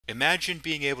Imagine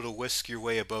being able to whisk your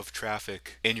way above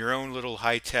traffic in your own little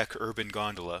high-tech urban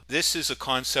gondola. This is a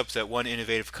concept that one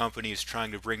innovative company is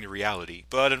trying to bring to reality.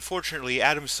 But unfortunately,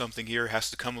 Adam Something here has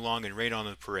to come along and rain on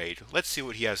the parade. Let's see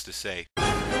what he has to say.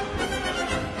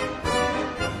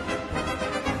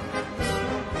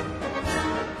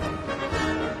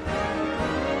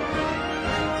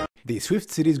 The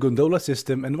Swift Cities gondola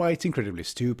system and why it's incredibly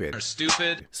stupid.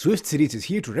 Swift Cities is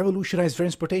here to revolutionize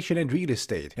transportation and real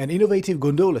estate. An innovative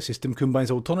gondola system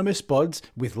combines autonomous pods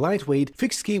with lightweight,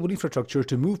 fixed cable infrastructure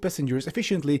to move passengers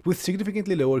efficiently with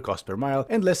significantly lower cost per mile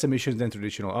and less emissions than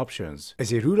traditional options.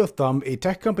 As a rule of thumb, a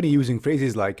tech company using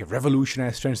phrases like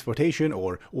revolutionize transportation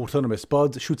or autonomous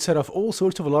pods should set off all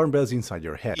sorts of alarm bells inside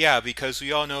your head. Yeah, because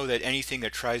we all know that anything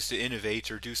that tries to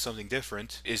innovate or do something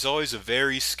different is always a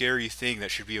very scary thing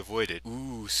that should be avoided.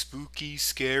 Ooh, spooky,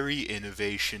 scary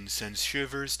innovation sends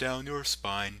shivers down your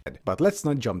spine. But let's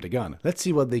not jump the gun. Let's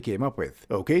see what they came up with.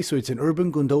 Okay, so it's an urban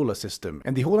gondola system,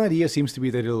 and the whole idea seems to be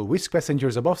that it'll whisk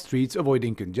passengers above streets,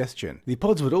 avoiding congestion. The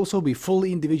pods would also be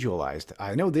fully individualized.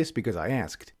 I know this because I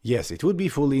asked. Yes, it would be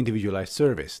fully individualized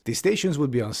service. The stations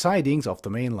would be on sidings off the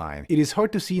main line. It is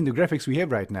hard to see in the graphics we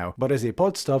have right now, but as a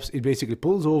pod stops, it basically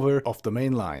pulls over off the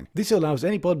main line. This allows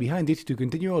any pod behind it to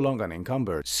continue along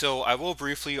unencumbered. So I will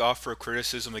briefly offer a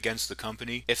criticism against the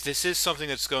company. If this is something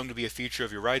that's going to be a feature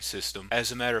of your ride system,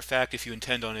 as a matter of fact, if you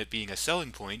intend on it being a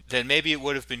selling point, then maybe it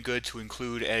would have been good to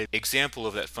include an example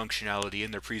of that functionality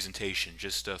in their presentation,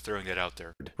 just throwing that out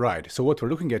there. Right, so what we're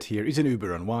looking at here is an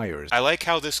Uber on wires. I like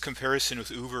how this comparison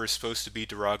with Uber is supposed to be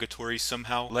derogatory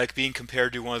somehow, like being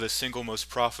compared to one of the single most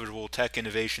profitable tech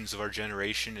innovations of our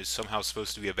generation is somehow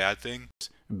supposed to be a bad thing.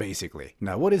 Basically.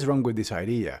 Now what is wrong with this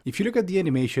idea? If you look at the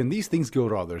animation, these things go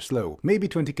rather slow, maybe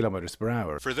 20 kilometers per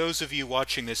hour. For those of you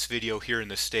watching this video here in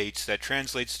the States, that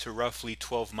translates to roughly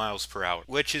 12 miles per hour,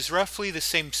 which is roughly the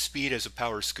same speed as a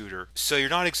power scooter. So you're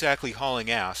not exactly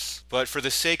hauling ass, but for the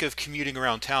sake of commuting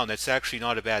around town, that's actually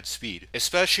not a bad speed.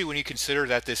 Especially when you consider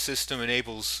that this system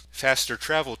enables faster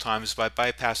travel times by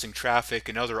bypassing traffic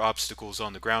and other obstacles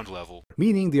on the ground level.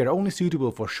 Meaning they are only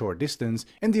suitable for short distance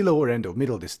and the lower end of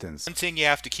middle distance. One thing you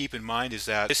have to keep in mind is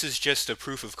that this is just a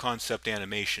proof of concept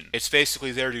animation. It's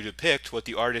basically there to depict what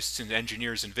the artists and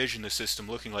engineers envision the system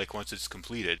looking like once it's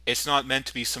completed. It's not meant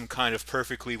to be some kind of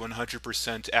perfectly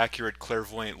 100% accurate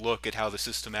clairvoyant look at how the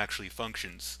system actually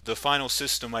functions. The final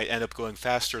system might end up going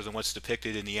faster than what's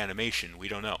depicted in the animation, we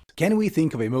don't know. Can we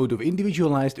think of a mode of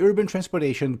individualized urban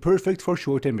transportation perfect for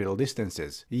short and middle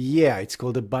distances? Yeah, it's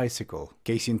called a bicycle.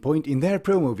 Case in point, in their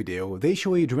promo video, they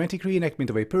show a dramatic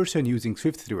reenactment of a person using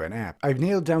Swift through an app. I've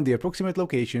nailed down the approximate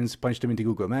locations, punched them into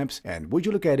Google Maps, and would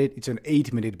you look at it, it's an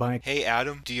 8-minute bike. Hey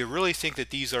Adam, do you really think that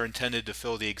these are intended to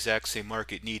fill the exact same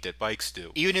market need that bikes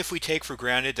do? Even if we take for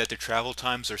granted that the travel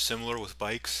times are similar with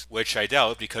bikes, which I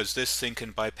doubt because this thing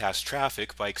can bypass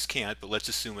traffic, bikes can't, but let's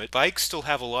assume it, bikes still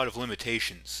have a lot of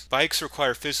limitations. Bikes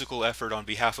require physical effort on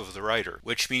behalf of the rider,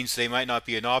 which means they might not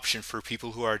be an option for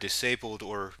people who are disabled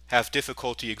or have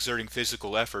difficulty exerting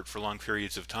physical effort for long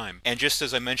periods of time. And just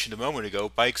as I mentioned a moment ago,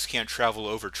 bikes can't travel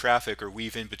over traffic or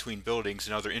weave in between buildings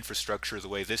and other infrastructure the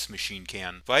way this machine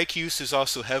can. Bike use is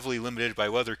also heavily limited by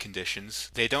weather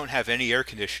conditions. They don't have any air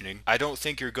conditioning. I don't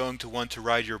think you're going to want to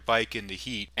ride your bike in the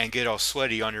heat and get all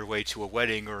sweaty on your way to a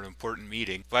wedding or an important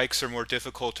meeting. Bikes are more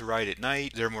difficult to ride at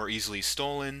night, they're more easily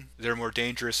stolen, they're more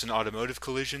dangerous in automotive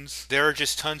collisions. There are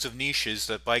just tons of niches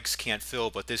that bikes can't fill,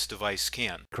 but this device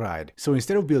can. Cried. So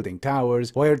instead of building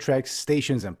towers, wire tracks,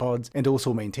 stations and pods, and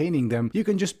also maintaining them, you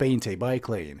can just paint a bike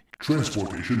lane.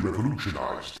 Transportation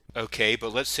revolutionized. Okay,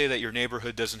 but let's say that your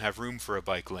neighborhood doesn't have room for a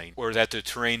bike lane, or that the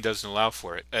terrain doesn't allow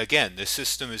for it. Again, this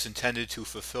system is intended to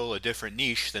fulfill a different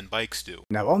niche than bikes do.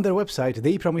 Now on their website,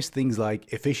 they promise things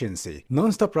like efficiency.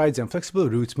 Non-stop rides and flexible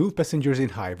routes move passengers in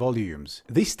high volumes.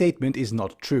 This statement is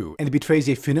not true, and betrays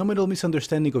a phenomenal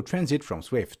misunderstanding of transit from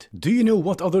Swift. Do you know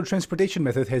what other transportation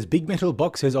method has big metal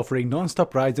boxes offering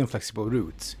non-stop rides and flexible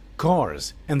routes?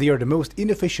 Cars, and they are the most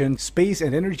inefficient, space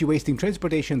and energy wasting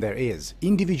transportation there is.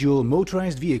 Individual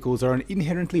motorized vehicles are an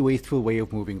inherently wasteful way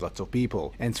of moving lots of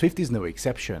people, and Swift is no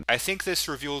exception. I think this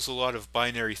reveals a lot of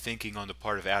binary thinking on the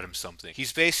part of Adam Something.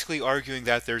 He's basically arguing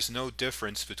that there's no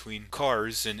difference between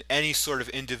cars and any sort of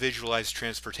individualized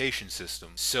transportation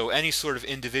system. So any sort of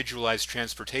individualized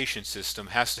transportation system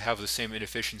has to have the same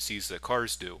inefficiencies that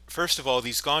cars do. First of all,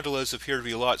 these gondolas appear to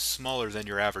be a lot smaller than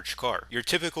your average car. Your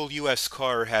typical US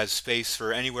car has has space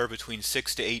for anywhere between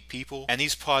 6 to 8 people, and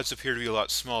these pods appear to be a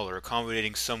lot smaller,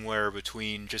 accommodating somewhere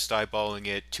between, just eyeballing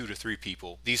it, 2 to 3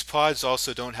 people. These pods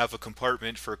also don't have a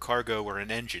compartment for cargo or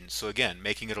an engine, so again,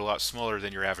 making it a lot smaller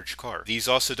than your average car. These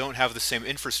also don't have the same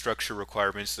infrastructure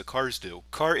requirements that cars do.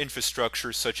 Car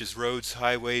infrastructure such as roads,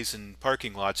 highways, and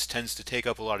parking lots tends to take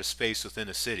up a lot of space within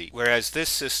a city, whereas this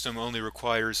system only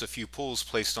requires a few poles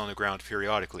placed on the ground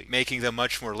periodically, making them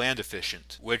much more land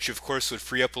efficient, which of course would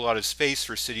free up a lot of space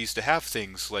for cities to have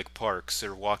things like parks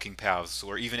or walking paths,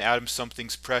 or even Adam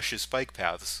Something's precious bike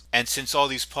paths. And since all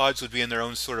these pods would be in their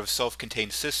own sort of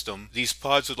self-contained system, these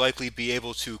pods would likely be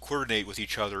able to coordinate with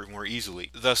each other more easily,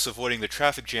 thus avoiding the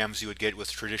traffic jams you would get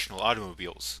with traditional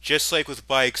automobiles. Just like with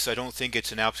bikes, I don't think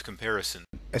it's an apt comparison.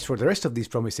 As for the rest of these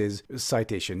promises,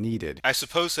 citation needed. I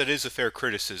suppose that is a fair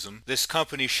criticism. This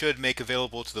company should make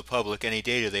available to the public any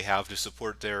data they have to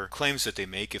support their claims that they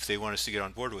make if they want us to get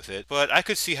on board with it, but I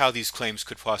could see how these claims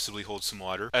could possibly hold some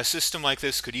water. A system like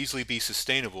this could easily be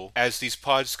sustainable, as these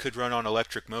pods could run on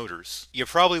electric motors. You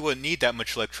probably wouldn't need that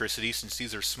much electricity since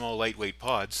these are small, lightweight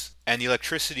pods. And the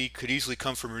electricity could easily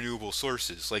come from renewable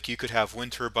sources, like you could have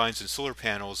wind turbines and solar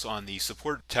panels on the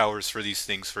support towers for these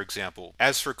things, for example.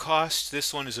 As for cost,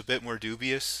 this one is a bit more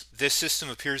dubious. This system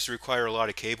appears to require a lot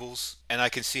of cables, and I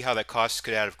can see how that cost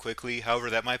could add up quickly. However,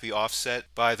 that might be offset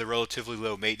by the relatively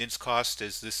low maintenance cost,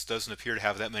 as this doesn't appear to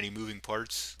have that many moving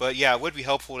parts. But yeah, it would be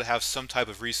helpful to have some type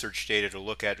of research data to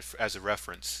look at as a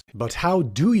reference. But how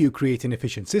do you create an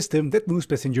efficient system that moves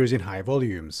passengers in high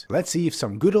volumes? Let's see if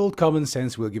some good old common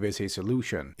sense will give us a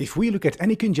solution. If we look at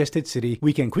any congested city,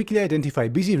 we can quickly identify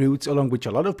busy routes along which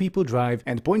a lot of people drive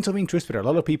and points of interest where a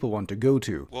lot of people want to go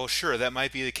to. Well, sure, that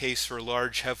might be the case for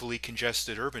large, heavily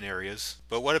congested urban areas,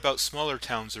 but what about smaller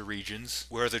towns or regions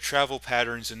where the travel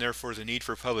patterns and therefore the need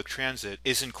for public transit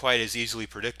isn't quite as easily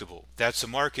predictable? That's a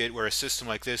market where a system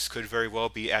like this could very well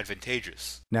be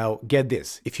advantageous. Now, get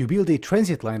this. If you build a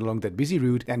transit line along that busy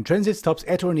route and transit stops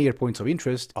at or near points of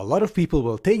interest, a lot of people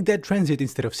will take that transit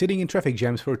instead of sitting in traffic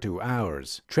jams for 2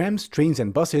 hours. Trams, trains,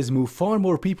 and buses move far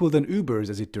more people than Ubers,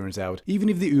 as it turns out, even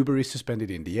if the Uber is suspended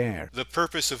in the air. The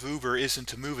purpose of Uber isn't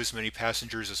to move as many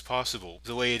passengers as possible,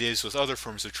 the way it is with other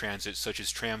forms of transit such as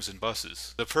trams and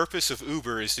buses. The purpose of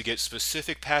Uber is to get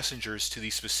specific passengers to the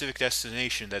specific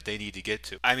destination that they need to get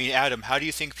to. I mean, Adam, how do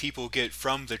you think people get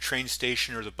from the train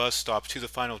station or the bus stop to the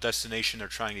final destination they're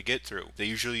trying to get through? They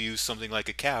usually use something like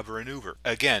a cab or an Uber.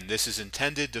 Again, this is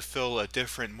intended to fill a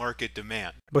different market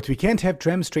demand. But we can't have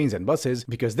trams, trains, and buses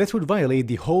because that would violate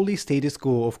the holy status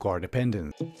quo of car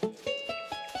dependence.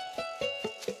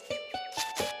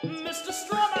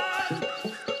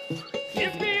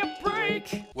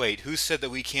 Wait, who said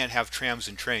that we can't have trams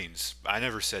and trains? I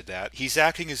never said that. He's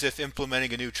acting as if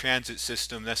implementing a new transit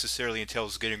system necessarily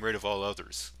entails getting rid of all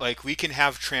others. Like, we can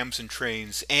have trams and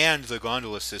trains and the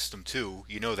gondola system too,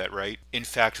 you know that, right? In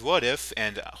fact, what if,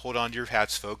 and hold on to your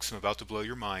hats folks, I'm about to blow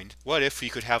your mind, what if we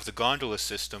could have the gondola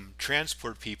system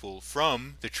transport people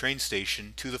from the train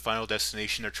station to the final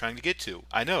destination they're trying to get to?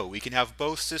 I know, we can have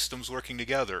both systems working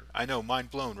together. I know, mind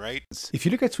blown, right? If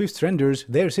you look at Swift's renders,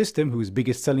 their system, whose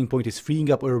biggest selling point is freeing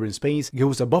up urban space,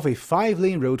 goes above a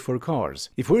 5-lane road for cars.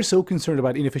 If we're so concerned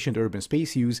about inefficient urban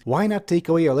space use, why not take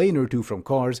away a lane or two from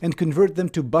cars and convert them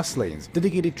to bus lanes,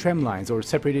 dedicated tram lines, or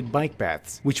separated bike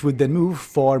paths, which would then move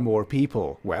far more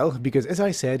people? Well, because as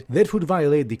I said, that would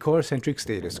violate the car-centric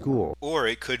status quo. Or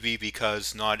it could be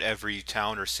because not every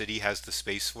town or city has the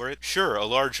space for it. Sure, a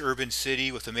large urban city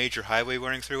with a major highway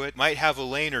running through it might have a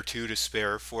lane or two to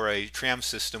spare for a tram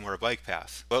system or a bike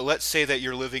path. But let's say that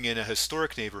you're living in a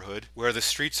historic neighborhood where the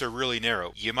streets are really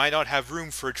narrow. You might not have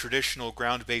room for a traditional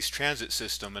ground-based transit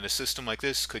system, and a system like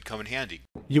this could come in handy.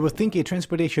 You would think a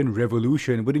transportation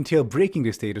revolution would entail breaking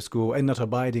the status quo and not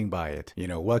abiding by it. You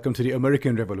know, welcome to the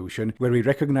American Revolution, where we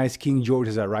recognize King George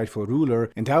as our rightful ruler,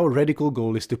 and our radical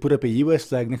goal is to put up a US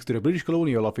flag next to the British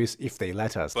colonial office if they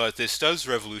let us. But this does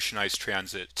revolutionize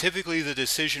transit. Typically, the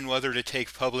decision whether to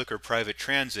take public or private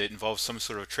transit involves some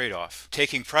sort of trade-off.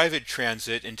 Taking private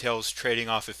transit entails trading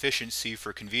off efficiency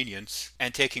for convenience,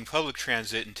 and taking public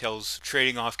transit entails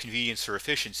trading off convenience for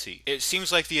efficiency. It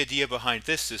seems like the idea behind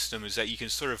this system is that you can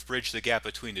sort of bridge the gap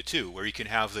between the two, where you can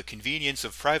have the convenience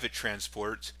of private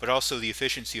transport, but also the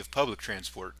efficiency of public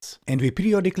transport. And we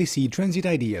periodically see transit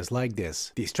ideas like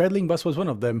this. The straddling bus was one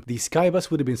of them, the sky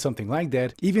bus would have been something like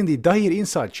that, even the Dahir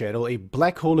Inside Channel, a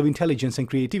black hole of intelligence and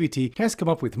creativity, has come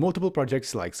up with multiple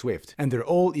projects like Swift, and they're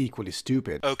all equally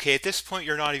stupid. Okay, at this point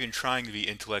you're not even trying to be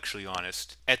intellectually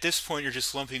honest. At this point you're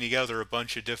just lumping together a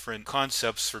bunch of different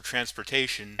concepts for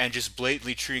transportation and and just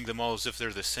blatantly treating them all as if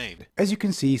they're the same. As you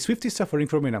can see, Swift is suffering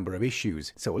from a number of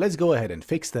issues, so let's go ahead and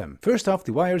fix them. First off,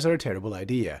 the wires are a terrible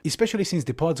idea, especially since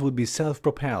the pods would be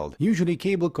self-propelled. Usually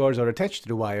cable cars are attached to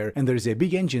the wire and there is a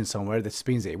big engine somewhere that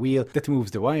spins a wheel that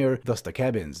moves the wire, thus the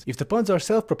cabins. If the pods are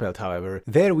self-propelled, however,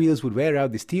 their wheels would wear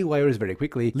out the steel wires very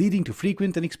quickly, leading to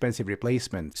frequent and expensive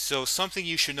replacement. So something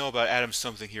you should know about Adam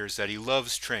Something here is that he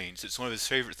loves trains. It's one of his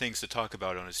favorite things to talk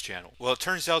about on his channel. Well, it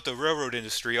turns out the railroad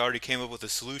industry already came up with a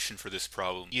solution for this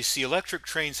problem. You see, electric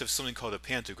trains have something called a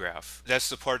pantograph. That's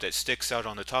the part that sticks out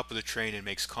on the top of the train and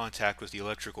makes contact with the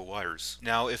electrical wires.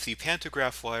 Now, if the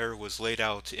pantograph wire was laid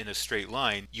out in a straight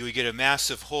line, you would get a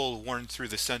massive hole worn through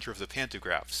the center of the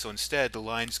pantograph. So instead, the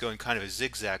lines go in kind of a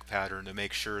zigzag pattern to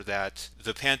make sure that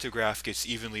the pantograph gets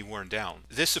evenly worn down.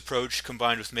 This approach,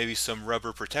 combined with maybe some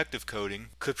rubber protective coating,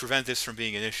 could prevent this from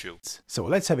being an issue. So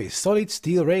let's have a solid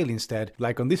steel rail instead,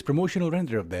 like on this promotional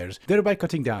render of theirs, thereby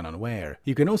cutting down on wear.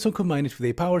 You can also combine it with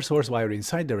a power source wire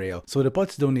inside the rail, so the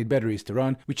pods don't need batteries to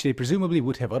run, which they presumably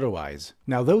would have otherwise.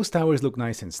 Now those towers look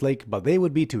nice and slick, but they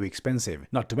would be too expensive.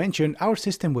 Not to mention, our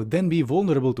system would then be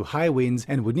vulnerable to high winds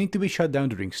and would need to be shut down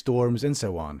during storms and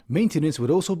so on. Maintenance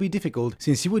would also be difficult,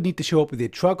 since you would need to show up with a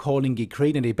truck hauling a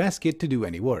crane and a basket to do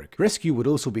any work. Rescue would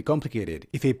also be complicated.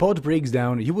 If a pod breaks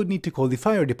down, you would need to call the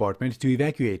fire department to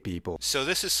evacuate people. So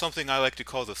this is something I like to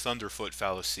call the Thunderfoot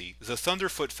fallacy. The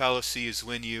Thunderfoot fallacy is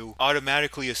when you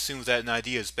automatically assume that an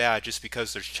idea is bad just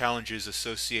because there's challenges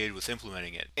associated with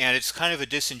implementing it. And it's kind of a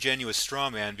disingenuous straw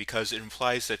man because it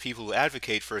implies that people who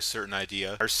advocate for a certain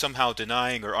idea are somehow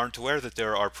denying or aren't aware that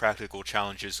there are practical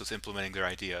challenges with implementing their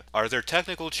idea. Are there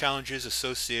technical challenges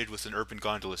associated with an urban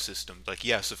gondola system? Like,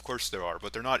 yes, of course there are,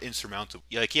 but they're not insurmountable.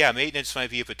 Like, yeah, maintenance might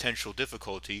be a potential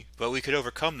difficulty, but we could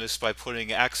overcome this by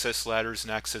putting access ladders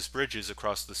and access bridges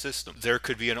across the system. There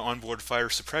could be an onboard fire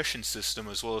suppression system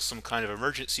as well as some kind of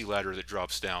emergency ladder that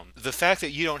drops down. The fact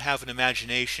that you don't have an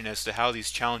imagination as to how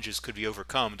these challenges could be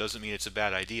overcome doesn't mean it's a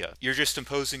bad idea. You're just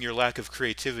imposing your lack of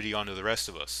creativity onto the rest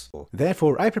of us.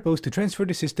 Therefore, I propose to transfer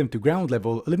the system to ground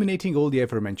level, eliminating all the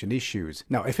aforementioned issues.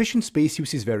 Now, efficient space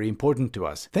use is very important to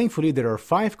us. Thankfully, there are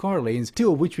 5 car lanes,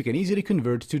 2 of which we can easily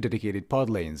convert to dedicated pod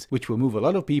lanes, which will move a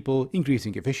lot of people,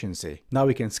 increasing efficiency. Now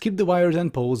we can skip the wires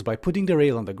and poles by putting the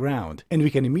rail on the ground, and we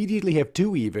can immediately have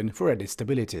 2 even for added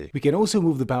stability. We can also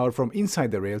move the power from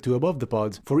inside the rail to above the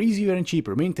pods for easier and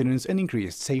cheaper maintenance and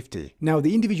increased safety. Now,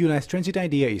 the individualized transit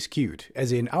idea is cute,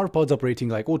 as in our pods operating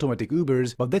like automatic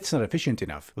Ubers, but that's not efficient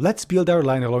enough. Let's build our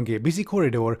line along a busy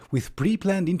corridor with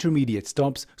pre-planned intermediate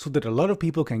stops so that a lot of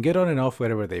people can get on and off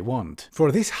wherever they want.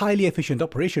 For this highly efficient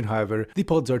operation, however, the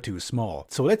pods are too small.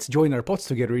 So let's join our pods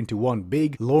together into one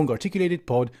big, long articulated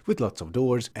pod with lots of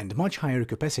doors and much higher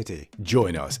capacity.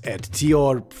 Join us at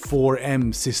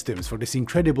TR4M Systems for this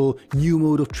incredible new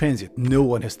mode of transit no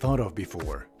one has thought of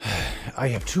before. I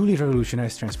have truly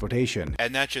revolutionized transportation.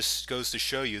 And that just goes to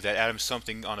show you that Adam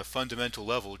Something on a fundamental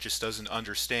level just doesn't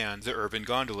understand the urban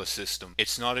gondola system.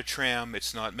 It's not a tram,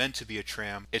 it's not meant to be a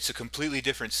tram, it's a completely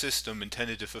different system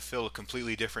intended to fulfill a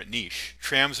completely different niche.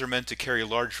 Trams are meant to carry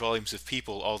large volumes of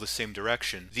people all the same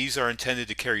direction. These are intended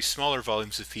to carry smaller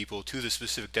volumes of people to the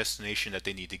specific destination that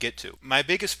they need to get to. My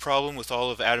biggest problem with all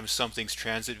of Adam Something's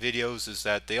transit videos is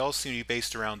that they all seem to be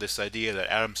based around this idea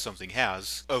that Adam Something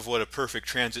has of what a perfect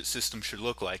transit system should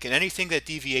look like, and anything that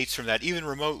deviates from that even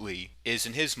remotely is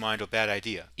in his mind a bad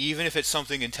idea, even if it's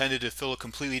something intended to fill a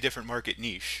completely different market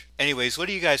niche. Anyways, what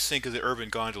do you guys think of the urban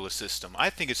gondola system? I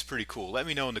think it's pretty cool. Let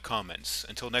me know in the comments.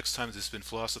 Until next time, this has been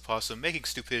Philosophossum, making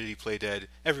stupidity play dead.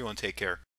 Everyone take care.